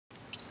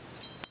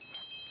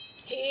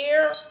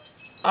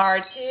are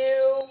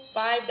two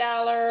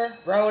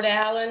 $5 Rhode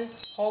Island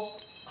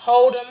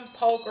Hold'em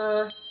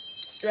Poker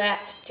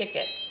Scratch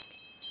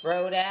tickets.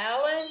 Rhode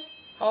Island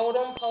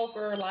Hold'em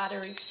Poker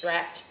Lottery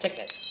Scratch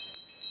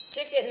tickets.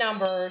 Ticket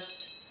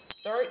numbers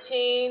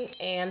 13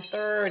 and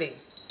 30.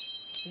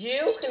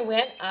 You can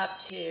win up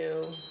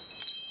to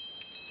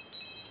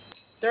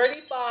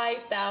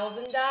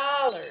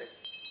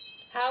 $35,000.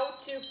 How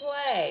to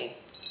play.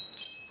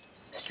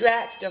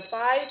 Scratch the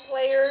 5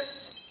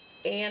 players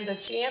and the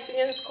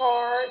champion's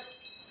card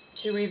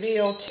to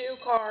reveal 2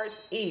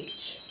 cards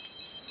each.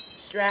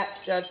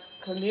 Scratch the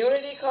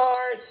community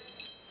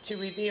cards to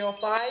reveal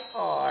 5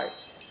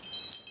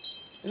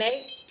 cards.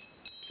 Make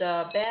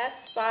the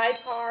best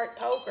 5-card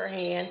poker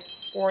hand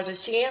for the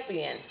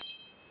champion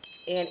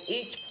and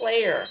each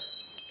player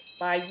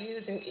by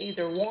using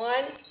either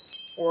one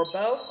or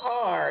both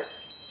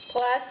cards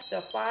plus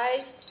the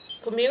 5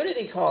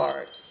 community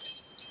cards.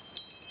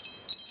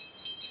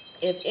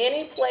 If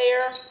any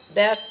player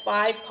best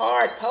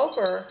 5-card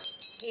poker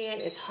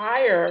hand is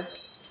higher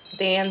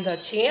than the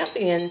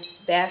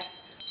champion's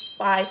best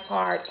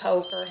 5-card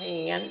poker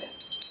hand,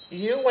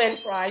 you win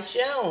prize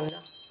shown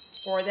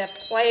for that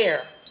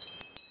player.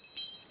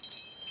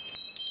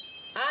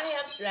 I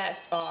have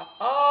scratched off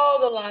all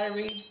the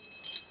lottery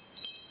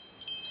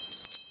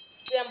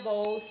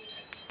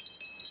symbols.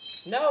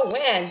 No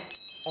win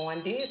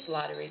on these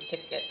lottery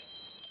tickets.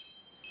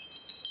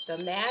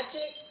 The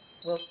magic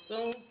will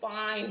soon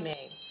find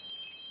me.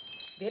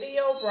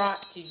 Video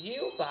brought to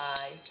you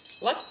by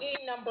Lucky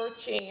Number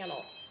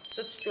Channel.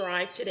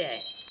 Subscribe today.